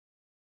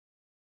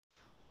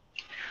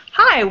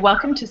Hi,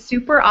 welcome to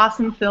Super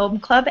Awesome Film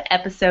Club,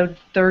 episode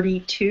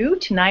 32.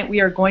 Tonight we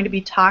are going to be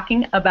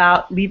talking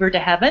about Leave Her to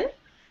Heaven,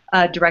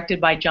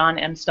 directed by John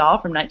M. Stahl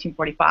from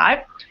 1945.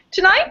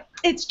 Tonight,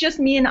 it's just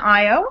me and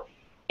Io,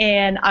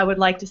 and I would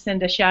like to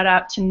send a shout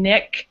out to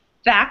Nick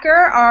Thacker,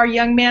 our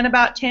young man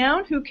about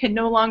town, who can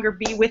no longer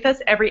be with us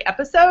every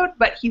episode,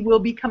 but he will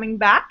be coming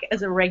back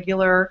as a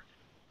regular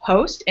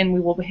host, and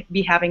we will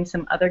be having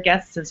some other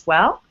guests as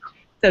well.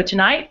 So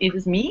tonight, it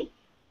is me,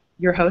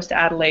 your host,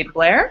 Adelaide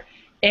Blair,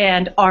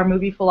 and our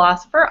movie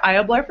philosopher,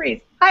 Io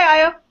Blair-Freese.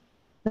 Hi, Io.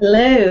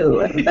 Hello,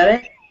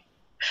 everybody.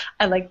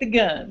 I like the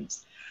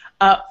guns.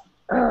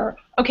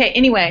 Okay,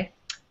 anyway,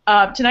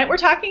 tonight we're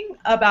talking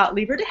about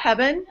Leave Her to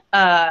Heaven.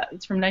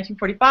 It's from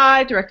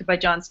 1945, directed by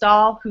John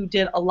Stahl, who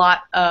did a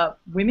lot of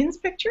women's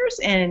pictures,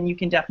 and you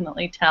can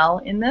definitely tell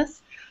in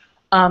this.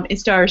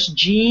 It stars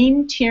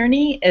Gene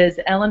Tierney as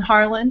Ellen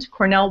Harland,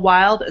 Cornell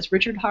Wilde as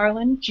Richard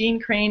Harland, Jean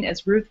Crane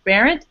as Ruth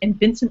Barrett, and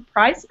Vincent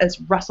Price as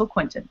Russell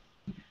Quinton.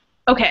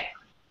 Okay.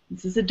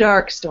 This is a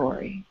dark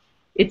story.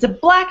 It's a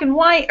black and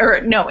white,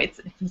 or no,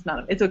 it's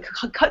not. It's a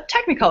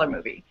technicolor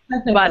movie,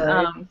 but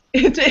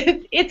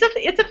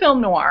it's a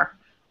film noir.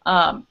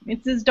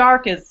 It's as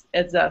dark as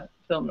a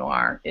film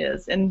noir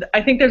is, and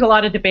I think there's a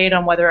lot of debate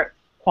on whether it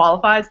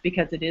qualifies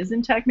because it is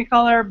in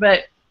technicolor,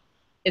 but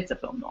it's a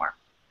film noir.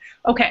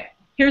 Okay,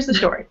 here's the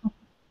story.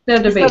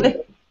 No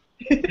debate.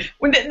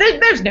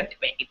 There's no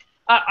debate.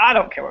 I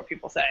don't care what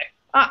people say.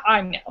 I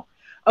know.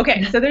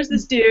 Okay, so there's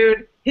this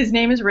dude. His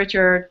name is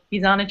Richard.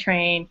 He's on a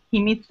train. He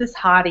meets this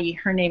hottie.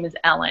 Her name is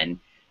Ellen,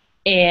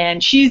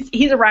 and he's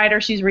a writer.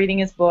 She's reading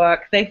his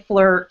book. They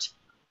flirt.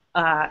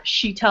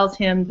 She tells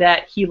him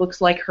that he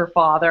looks like her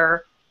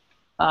father,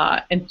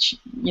 and she,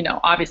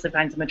 obviously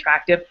finds him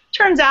attractive.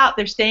 Turns out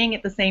they're staying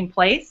at the same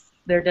place.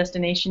 Their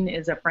destination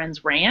is a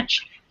friend's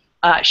ranch.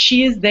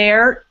 She is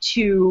there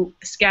to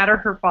scatter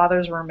her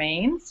father's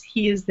remains.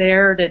 He is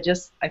there to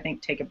just, I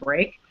think, take a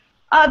break.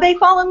 They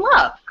fall in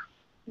love,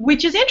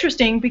 which is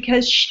interesting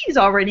because she's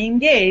already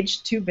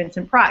engaged to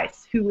Vincent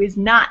Price, who is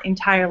not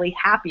entirely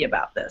happy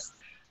about this.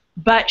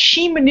 But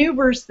she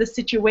maneuvers the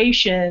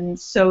situation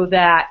so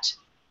that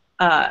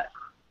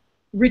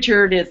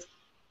Richard is,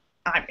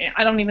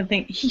 I don't even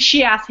think,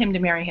 she asks him to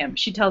marry him.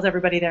 She tells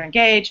everybody they're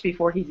engaged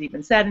before he's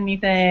even said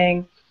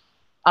anything.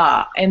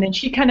 And then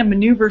she kind of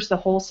maneuvers the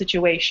whole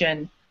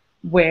situation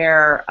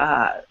where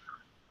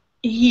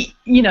they're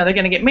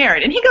going to get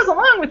married. And he goes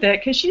along with it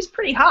because she's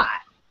pretty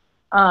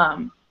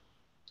hot.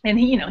 And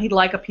he'd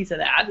like a piece of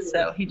that,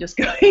 so he just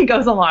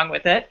goes along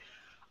with it.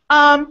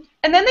 And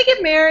then they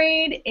get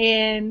married,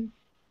 and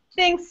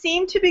things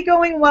seem to be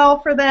going well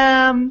for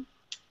them.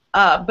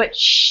 But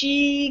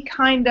she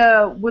kind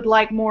of would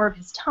like more of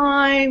his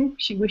time.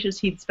 She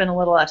wishes he'd spend a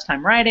little less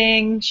time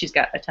writing. She's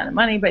got a ton of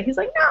money, but he's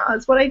like, no,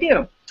 that's what I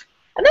do.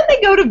 And then they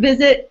go to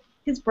visit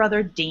his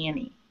brother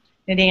Danny.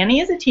 Now,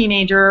 Danny is a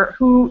teenager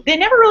who, they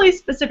never really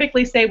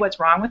specifically say what's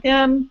wrong with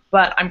him,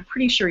 but I'm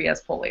pretty sure he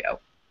has polio.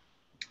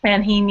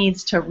 And he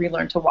needs to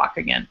relearn to walk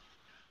again.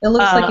 It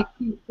looks like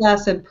acute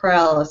flaccid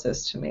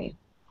paralysis to me.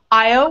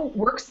 Io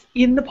works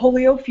in the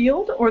polio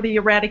field, or the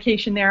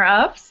eradication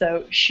thereof,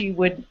 so she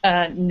would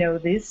know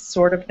these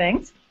sort of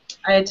things.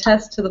 I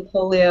attest to the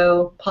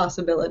polio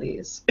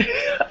possibilities.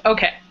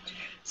 Okay.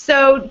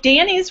 So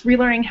Danny's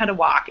relearning how to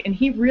walk, and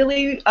he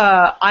really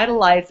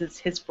idolizes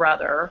his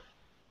brother.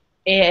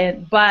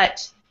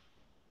 But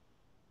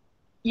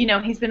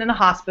he's been in the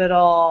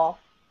hospital.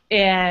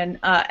 And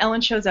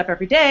Ellen shows up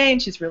every day,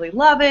 and she's really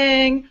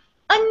loving,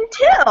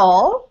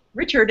 until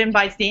Richard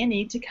invites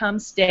Danny to come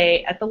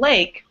stay at the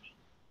lake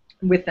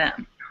with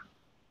them.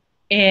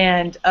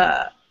 And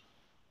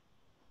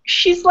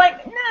she's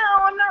like, no,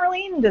 I'm not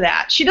really into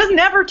that. She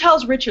never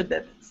tells Richard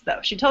this,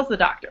 though. She tells the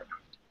doctor.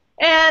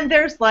 And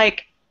there's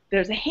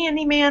a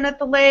handyman at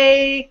the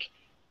lake,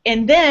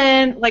 and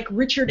then,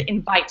 Richard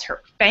invites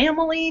her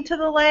family to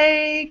the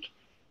lake,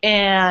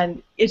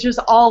 and it's just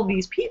all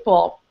these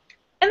people.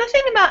 And the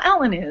thing about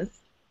Ellen is,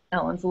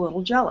 Ellen's a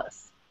little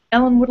jealous.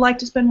 Ellen would like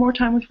to spend more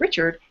time with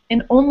Richard,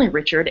 and only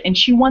Richard, and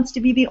she wants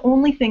to be the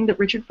only thing that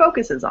Richard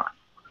focuses on.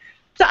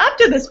 So up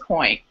to this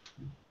point,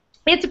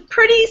 it's a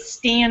pretty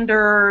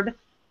standard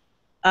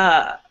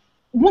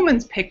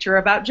woman's picture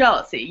about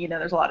jealousy.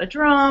 There's a lot of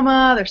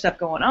drama, there's stuff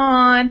going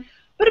on,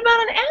 but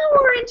about an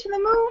hour into the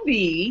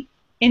movie,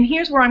 and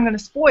here's where I'm going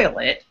to spoil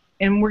it,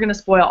 and we're going to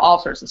spoil all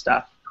sorts of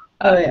stuff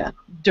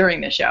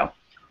during the show.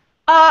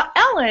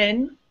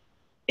 Ellen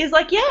is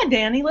like, yeah,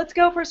 Danny, let's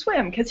go for a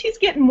swim, because he's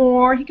getting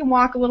more, he can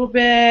walk a little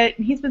bit,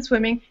 and he's been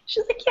swimming.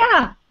 She's like,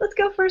 yeah, let's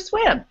go for a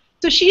swim.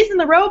 So she's in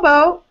the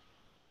rowboat,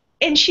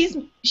 and he's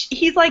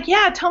like,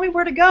 yeah, tell me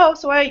where to go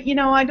so I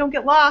don't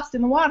get lost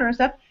in the water and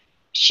stuff.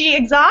 She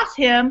exhausts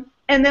him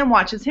and then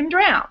watches him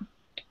drown.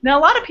 Now,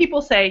 a lot of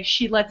people say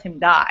she lets him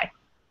die.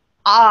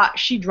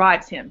 She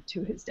drives him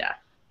to his death.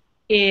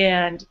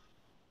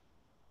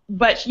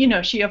 But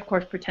she, of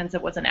course, pretends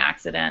it was an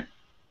accident.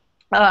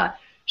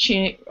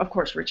 Of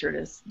course, Richard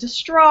is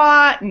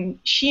distraught, and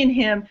she and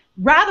him,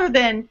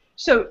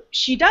 so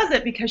she does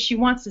it because she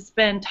wants to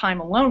spend time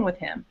alone with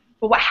him.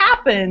 But what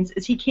happens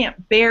is he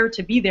can't bear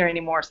to be there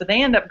anymore, so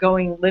they end up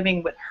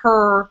living with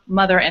her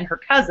mother and her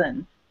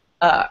cousin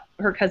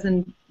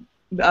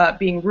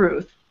being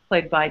Ruth,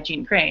 played by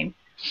Gene Crane.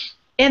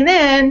 And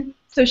then,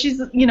 so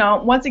she's,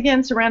 once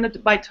again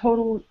surrounded by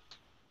totally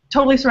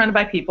surrounded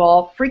by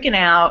people, freaking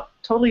out,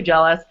 totally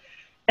jealous.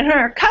 And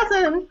her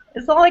cousin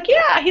is all like,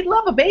 yeah, he'd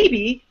love a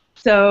baby.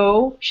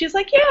 So she's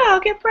like, yeah,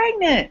 I'll get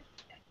pregnant.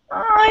 Oh,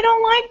 I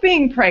don't like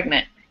being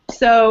pregnant.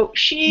 So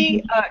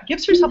she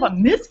gives herself a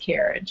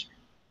miscarriage.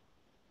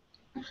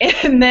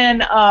 And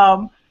then,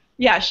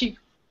 she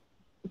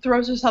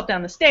throws herself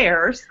down the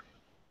stairs.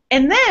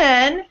 And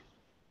then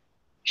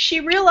she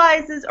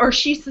realizes, or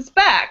she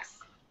suspects,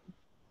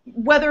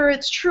 whether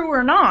it's true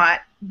or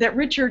not, that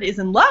Richard is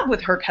in love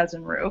with her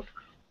cousin Ruth.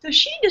 So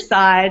she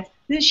decides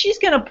that she's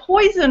going to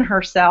poison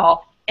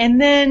herself and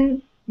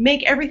then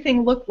make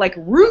everything look like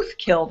Ruth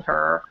killed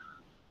her.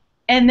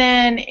 And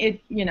then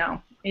it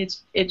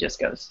just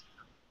goes.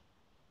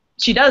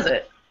 She does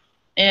it,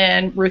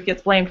 and Ruth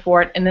gets blamed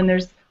for it. And then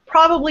there's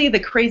probably the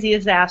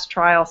craziest ass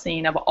trial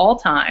scene of all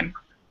time.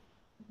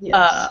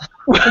 Yes.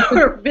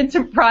 Where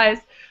Vincent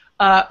Price,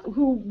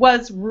 who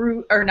was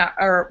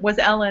was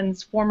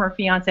Ellen's former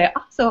fiance,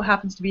 also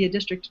happens to be a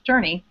district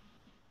attorney,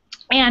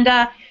 and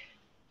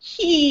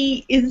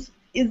he is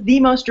the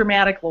most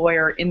dramatic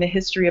lawyer in the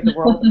history of the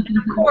world. And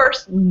of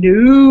course,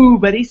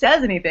 nobody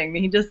says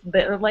anything.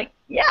 They're like,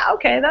 yeah,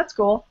 okay, that's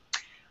cool,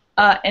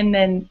 and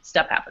then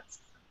stuff happens,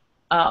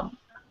 and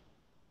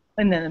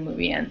then the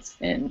movie ends,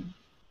 and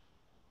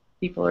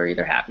people are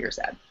either happy or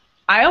sad.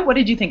 Io, what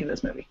did you think of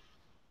this movie?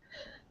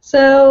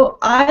 So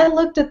I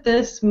looked at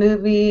this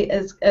movie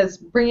as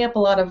bringing up a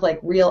lot of like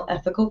real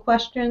ethical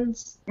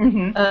questions.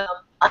 Mm-hmm.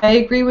 I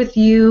agree with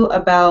you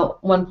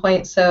about one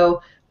point.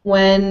 So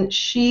when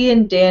she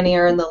and Danny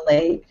are in the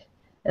lake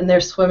and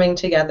they're swimming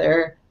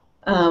together,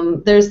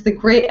 there's the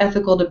great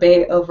ethical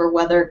debate over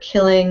whether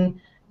killing,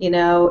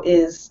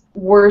 is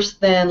worse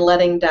than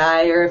letting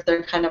die, or if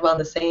they're kind of on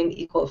the same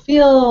equal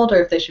field,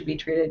 or if they should be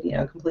treated,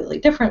 completely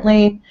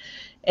differently.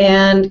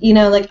 And,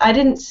 I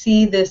didn't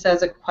see this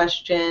as a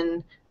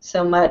question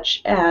so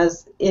much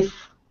as if,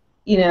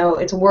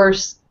 it's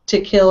worse to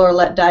kill or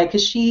let die,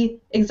 because she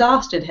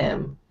exhausted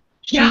him.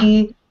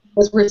 She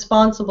was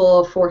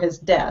responsible for his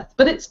death.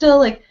 But it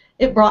still,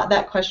 it brought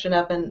that question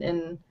up,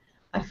 and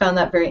I found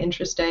that very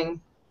interesting.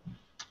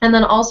 And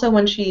then also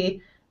when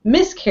she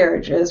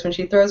miscarriages, when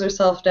she throws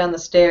herself down the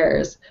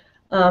stairs,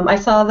 I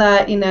saw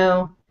that,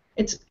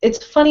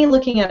 it's funny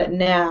looking at it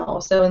now.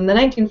 So in the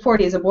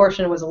 1940s,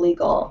 abortion was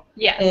illegal.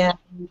 Yes. And,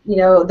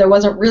 there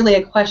wasn't really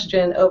a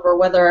question over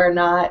whether or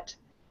not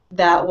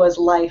that was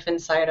life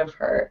inside of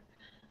her.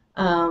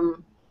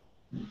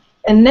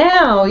 And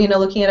now,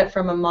 looking at it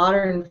from a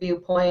modern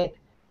viewpoint,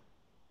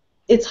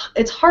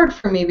 it's hard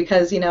for me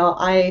because,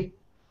 I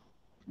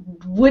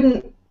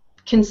wouldn't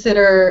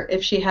consider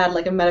if she had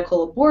like a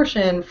medical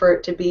abortion for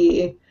it to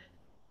be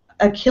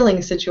a killing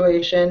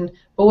situation,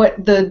 but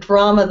what the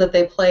drama that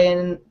they play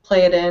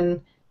it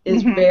in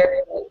is very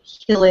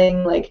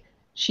killing. Like,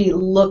 she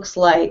looks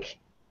like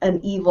an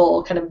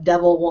evil kind of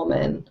devil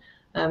woman,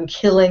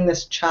 killing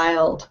this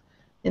child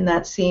in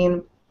that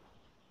scene.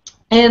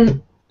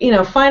 And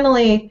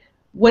finally,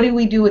 what do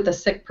we do with the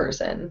sick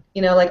person?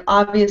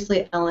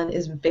 Obviously Ellen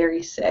is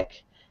very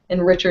sick,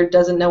 and Richard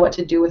doesn't know what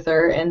to do with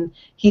her, and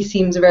he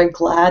seems very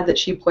glad that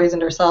she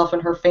poisoned herself,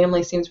 and her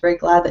family seems very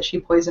glad that she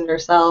poisoned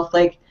herself.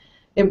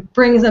 It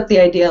brings up the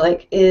idea,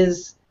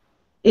 is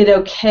it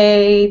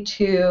okay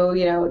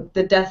to,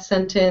 the death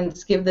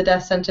sentence, give the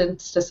death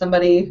sentence to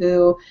somebody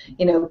who,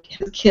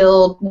 has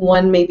killed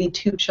one, maybe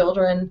two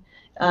children?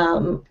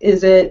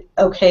 Is it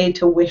okay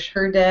to wish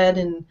her dead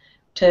and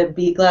to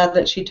be glad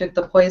that she took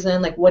the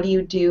poison? What do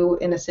you do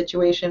in a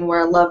situation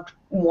where a loved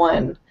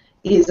one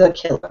is a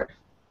killer?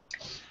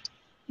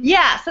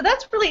 Yeah, so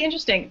that's really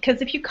interesting,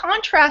 because if you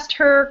contrast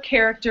her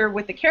character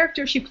with the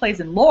character she plays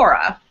in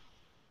Laura,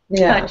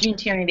 Gene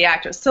Tierney, the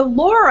actress. So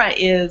Laura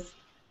is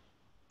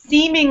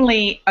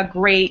seemingly a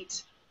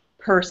great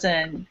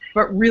person,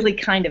 but really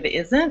kind of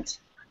isn't.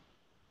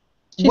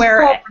 She's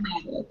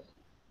problematic.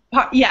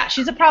 Yeah,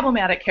 she's a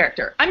problematic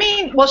character. I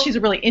mean, well, she's a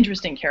really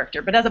interesting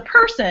character, but as a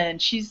person,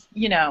 she's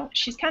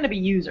kind of a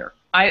user.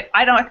 I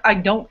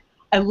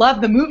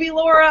love the movie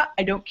Laura.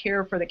 I don't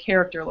care for the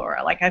character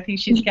Laura. I think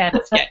she's kind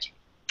of sketchy.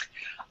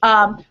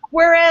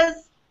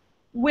 Whereas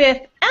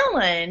with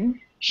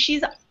Ellen,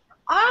 she's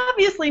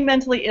obviously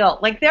mentally ill.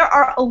 There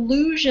are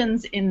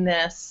allusions in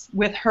this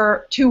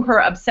to her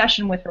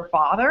obsession with her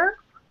father.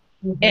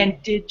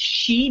 And did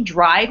she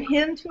drive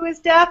him to his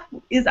death?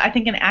 Is, I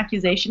think, an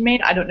accusation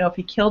made. I don't know if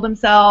he killed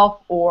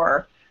himself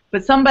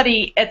but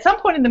somebody, at some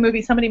point in the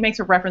movie, somebody makes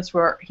a reference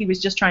where he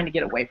was just trying to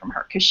get away from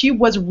her, because she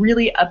was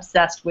really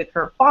obsessed with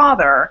her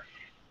father,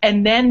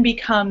 and then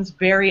becomes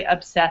very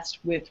obsessed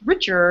with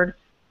Richard,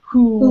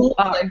 who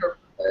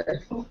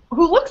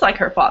looks like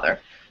her father.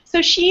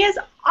 So she is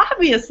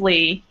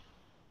obviously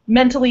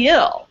mentally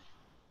ill,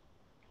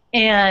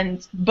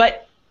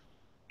 but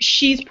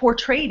she's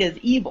portrayed as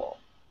evil.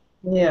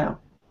 Yeah.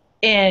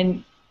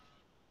 And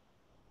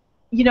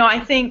you know, I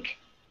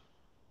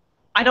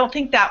don't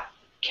think that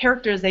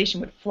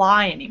characterization would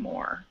fly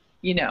anymore,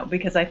 you know,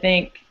 because I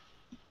think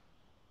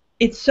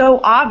it's so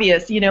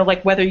obvious, you know,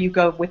 like whether you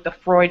go with the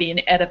Freudian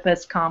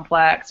Oedipus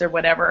complex or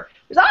whatever,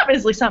 there's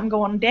obviously something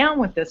going down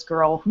with this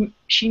girl who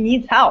she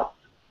needs help.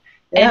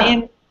 And Yeah.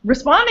 in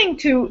responding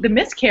to the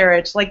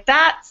miscarriage, like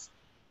that's,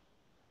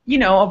 you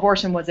know,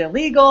 abortion was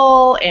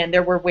illegal and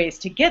there were ways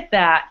to get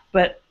that,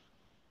 but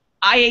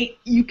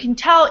you can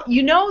tell,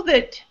 you know,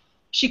 that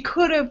she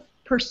could have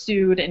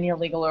pursued an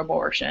illegal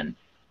abortion,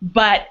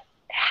 but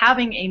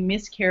having a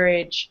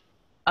miscarriage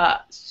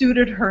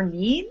suited her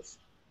needs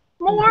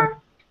more.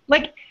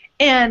 Like,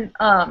 and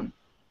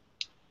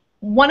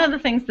one of the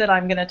things that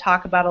I'm going to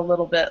talk about a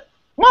little bit,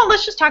 well,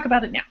 let's just talk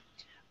about it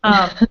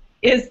now,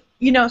 is,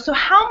 you know, so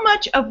how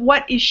much of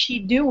what is she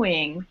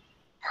doing,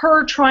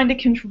 her trying to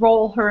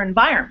control her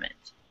environment?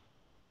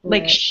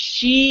 Like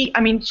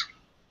I mean,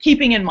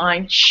 keeping in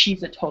mind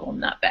she's a total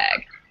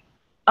nutbag.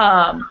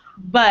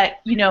 But,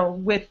 you know,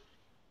 with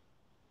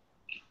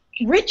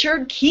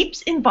Richard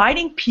keeps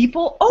inviting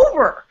people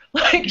over.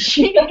 Like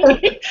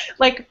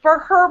like for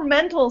her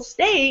mental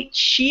state,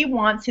 she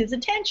wants his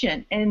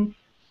attention, and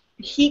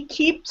he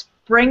keeps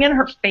bringing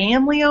her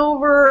family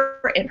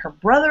over and her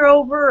brother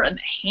over, and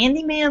the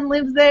handyman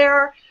lives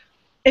there,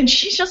 and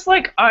she's just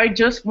like, I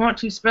just want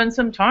to spend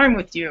some time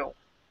with you.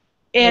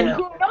 And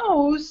who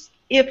knows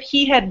if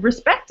he had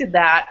respected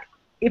that,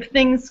 if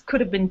things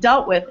could have been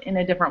dealt with in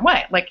a different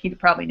way. Like he'd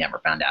probably never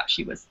found out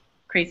she was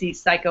crazy,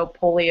 psycho,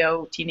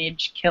 polio,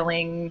 teenage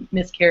killing,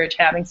 miscarriage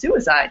having,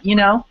 suicide, you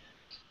know?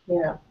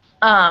 Yeah.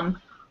 And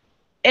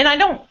I'm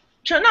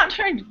not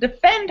trying to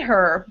defend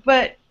her,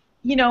 but,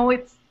 you know,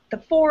 it's the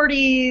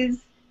 40s.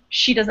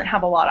 She doesn't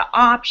have a lot of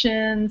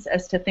options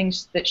as to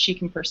things that she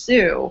can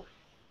pursue.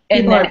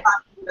 And people are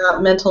talking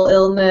about mental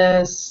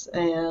illness,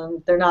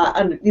 and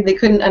they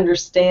couldn't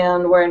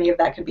understand where any of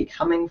that could be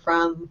coming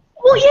from.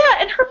 Well, yeah,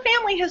 and her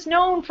family has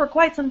known for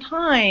quite some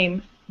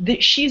time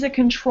that she's a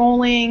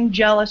controlling,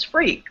 jealous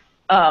freak.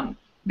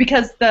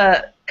 Because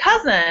the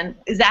cousin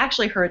is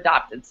actually her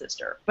adopted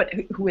sister, but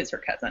who is her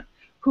cousin,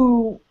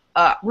 who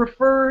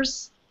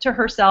refers to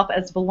herself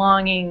as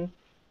belonging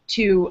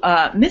to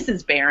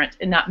Mrs. Barrett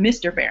and not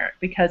Mr. Barrett,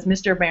 because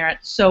Mr. Barrett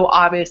so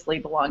obviously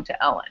belonged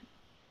to Ellen.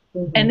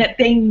 And that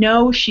they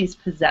know she's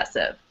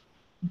possessive.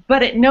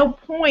 But at no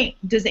point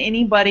does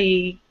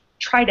anybody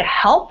try to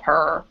help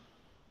her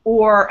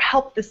or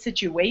help the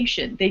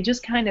situation. They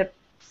just kind of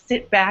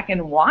sit back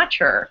and watch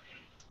her.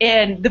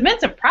 And the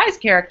Vincent Price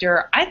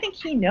character, I think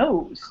he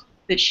knows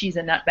that she's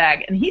a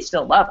nutbag, and he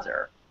still loves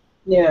her.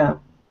 Yeah.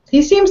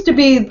 He seems to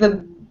be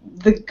the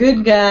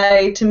good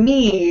guy to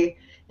me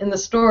in the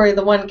story.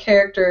 The one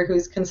character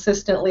who's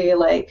consistently,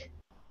 like,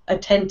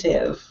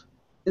 attentive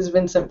is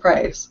Vincent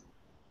Price.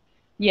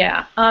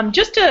 Yeah.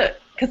 Just to,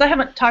 because I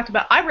haven't talked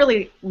about, I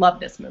really love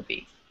this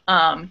movie.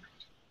 And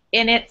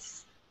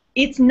it's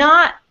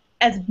not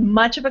as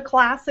much of a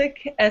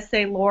classic as,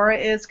 say, Laura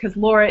is, because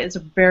Laura is a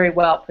very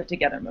well put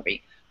together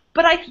movie.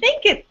 But I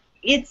think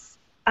it's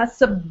a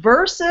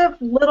subversive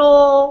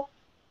little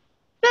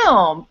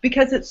film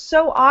because it's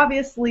so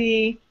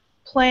obviously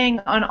playing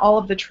on all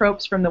of the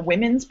tropes from the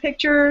women's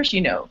pictures.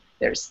 You know,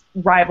 there's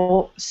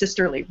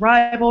sisterly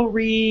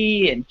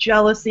rivalry and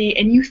jealousy,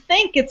 and you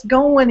think it's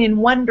going in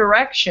one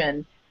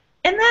direction,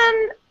 and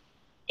then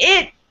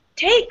it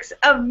takes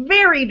a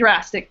very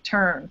drastic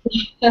turn.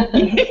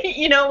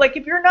 You know, like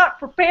if you're not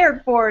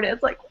prepared for it,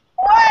 it's like,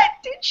 what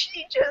did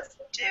she just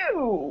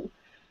do?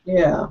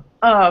 Yeah.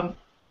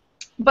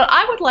 But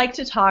I would like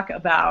to talk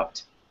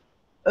about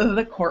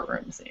the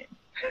courtroom scene,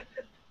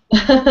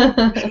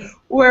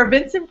 where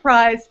Vincent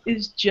Price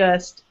is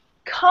just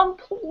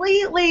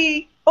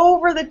completely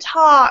over the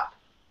top,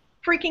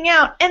 freaking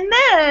out. And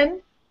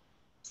then,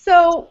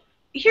 so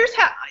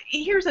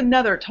here's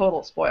another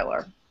total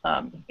spoiler.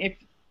 If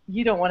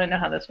you don't want to know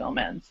how this film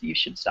ends, you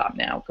should stop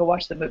now. Go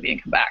watch the movie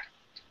and come back.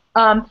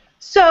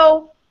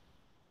 So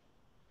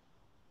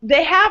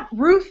they have,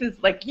 Ruth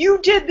is like, you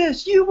did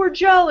this, you were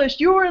jealous,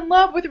 you were in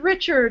love with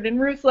Richard.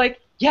 And Ruth's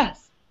like,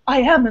 yes,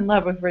 I am in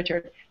love with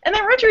Richard. And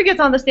then Richard gets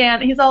on the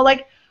stand and he's all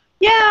like,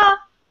 yeah,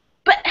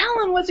 but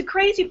Ellen was a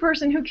crazy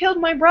person who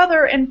killed my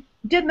brother and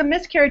did the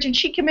miscarriage, and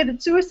she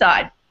committed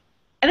suicide.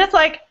 And it's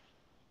like,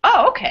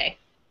 oh, okay.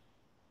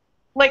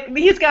 Like,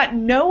 he's got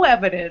no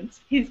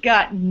evidence, he's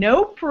got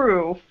no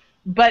proof,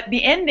 but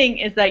the ending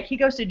is like he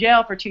goes to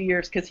jail for 2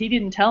 years because he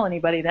didn't tell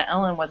anybody that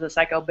Ellen was a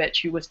psycho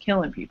bitch who was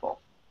killing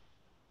people.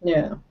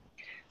 Yeah.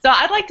 So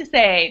I'd like to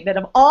say that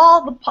of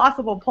all the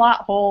possible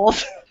plot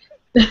holes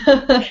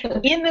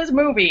in this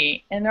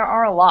movie, and there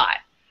are a lot,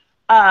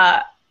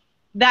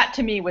 that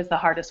to me was the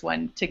hardest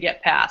one to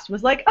get past.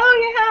 Was like,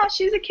 oh yeah,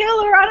 she's a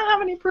killer, I don't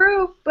have any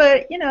proof,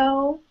 but you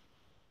know.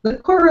 The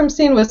courtroom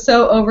scene was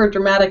so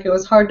over-dramatic, it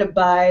was hard to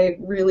buy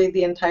really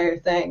the entire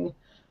thing.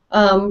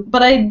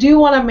 But I do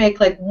want to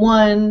make like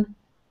one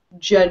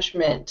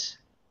judgment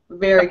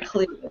very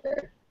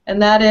clear,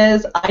 and that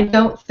is I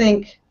don't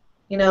think,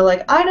 you know,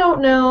 like I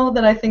don't know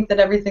that I think that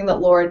everything that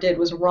Laura did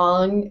was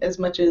wrong as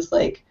much as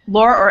like...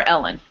 Laura or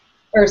Ellen?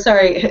 or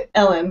sorry,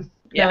 Ellen.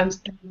 Yeah. No, I'm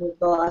just thinking of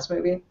the last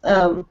movie.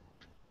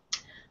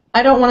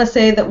 I don't want to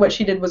say that what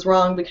she did was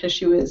wrong because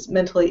she was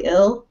mentally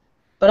ill,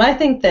 but I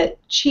think that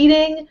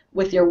cheating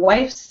with your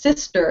wife's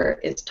sister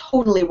is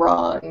totally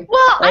wrong.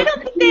 Well, I Like,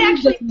 don't think they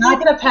actually it's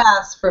not gonna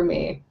pass for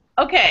me.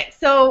 Okay,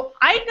 so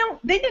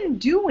they didn't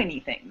do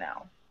anything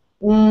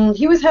though.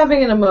 He was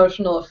having an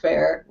emotional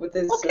affair with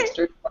his Okay,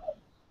 sister.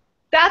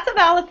 that's a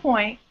valid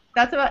point.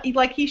 That's about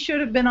like he should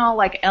have been all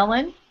like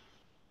Ellen,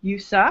 you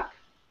suck.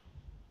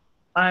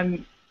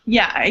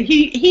 Yeah,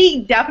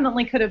 he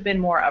definitely could have been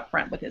more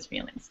upfront with his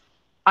feelings.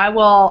 I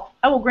will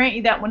grant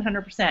you that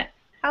 100%.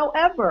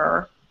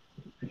 However,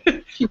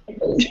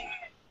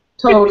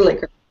 Totally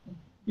correct.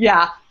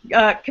 yeah,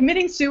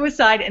 committing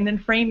suicide and then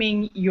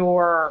framing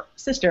your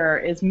sister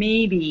is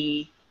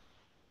maybe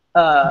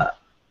a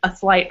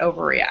slight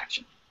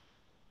overreaction.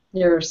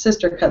 Your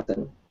sister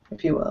cousin,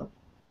 if you will.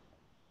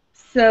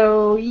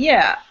 So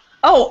yeah.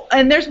 Oh,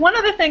 and there's one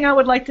other thing I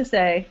would like to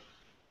say.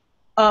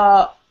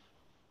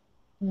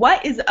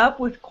 What is up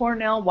with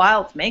Cornell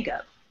Wilde's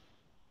makeup?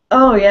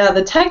 Oh yeah,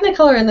 the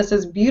technicolor in this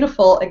is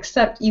beautiful,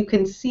 except you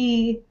can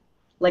see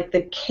like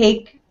the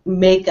cake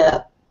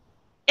makeup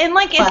And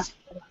like it's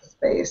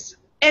space.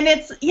 and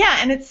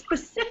it's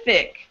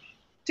specific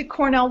to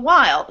Cornell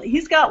Wilde.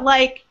 He's got more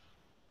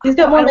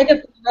makeup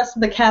than the rest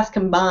of the cast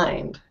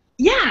combined.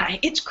 Yeah,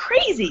 it's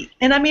crazy.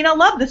 And I mean, I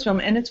love this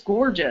film, and it's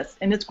gorgeous,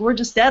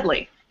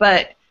 deadly.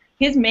 But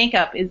his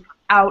makeup is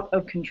out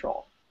of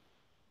control.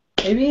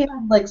 Maybe he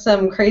had like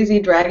some crazy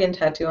dragon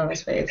tattoo on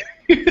his face.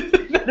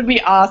 That'd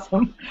be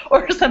awesome.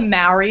 Or some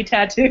Maori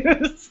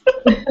tattoos.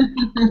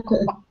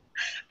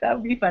 That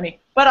would be funny.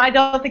 But I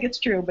don't think it's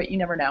true, but you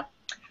never know.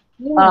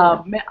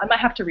 Yeah. I might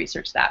have to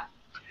research that.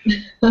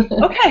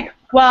 Okay.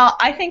 Well,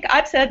 I think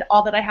I've said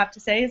all that I have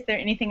to say. Is there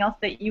anything else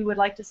that you would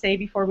like to say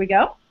before we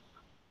go?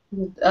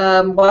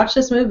 Watch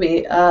this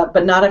movie,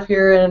 but not if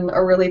you're in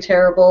a really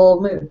terrible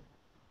mood.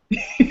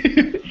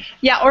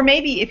 Yeah, or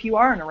maybe if you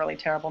are in a really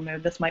terrible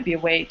mood, this might be a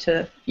way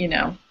to,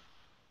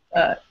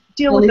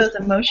 deal with those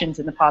emotions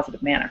in a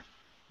positive manner.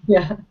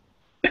 Yeah.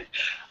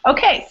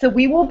 Okay, so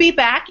we will be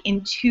back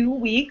in 2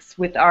 weeks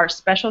with our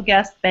special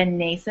guest, Ben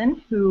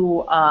Nason,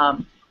 who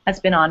has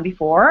been on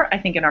before, I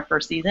think in our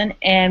first season,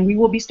 and we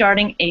will be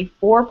starting a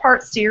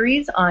 4-part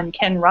series on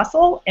Ken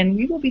Russell, and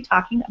we will be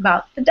talking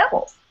about The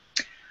Devils,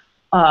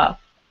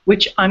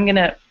 which I'm going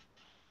to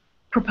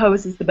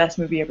propose is the best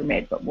movie ever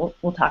made, but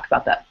we'll talk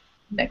about that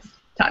next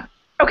time.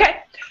 Okay,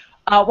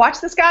 watch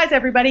the skies,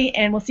 everybody,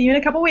 and we'll see you in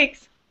a couple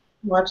weeks.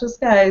 Watch the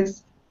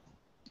skies.